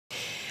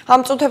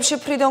ამ წუთებში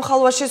ფრიდონ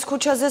ხალვაშის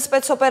ქუჩაზე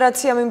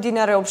სპეცოპერაცია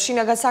მიმდინარეობს.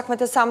 შინაგან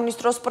საქმეთა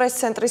სამინისტროს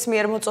პრეს-ცენტრის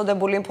მიერ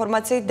მოწოდებული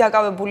ინფორმაციით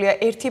დაკავებულია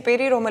ერთი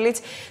პირი,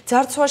 რომელიც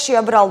ძარცვაშია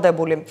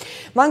ბრალდებული.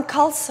 მან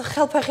ქალს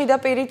ხელფეხი და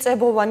პირი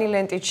წებოვანი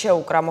ლენტით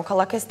შეუკრა.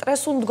 მოქალაქე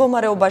სტრესულ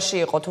მდგომარეობაში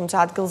იყო, თუმცა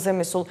ადგილზე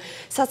მისულ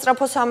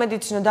სასწრაფო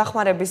სამედიცინო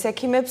დახმარების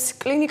ექიმებს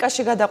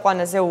კლინიკაში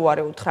გადაყვანაზე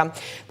უარი უთხრა.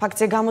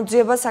 ფაქტზე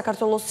გამოძიება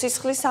საქართველოს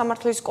სისხლის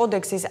სამართლის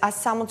კოდექსის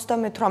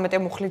 178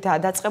 მუხლითაა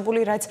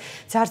დაწყებული, რაც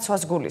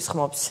ძარცვას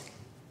გულისხმობს.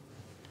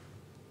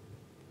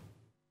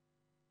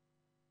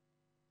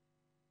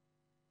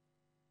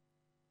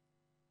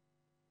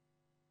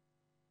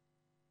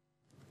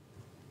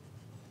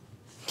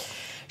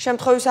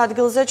 შემთხვევის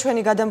ადგილზე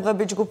ჩვენი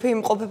გადამღები ჯგუფი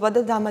იმყოფება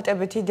და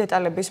დამატებითი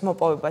დეტალების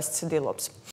მოპოვებას ცდილობს.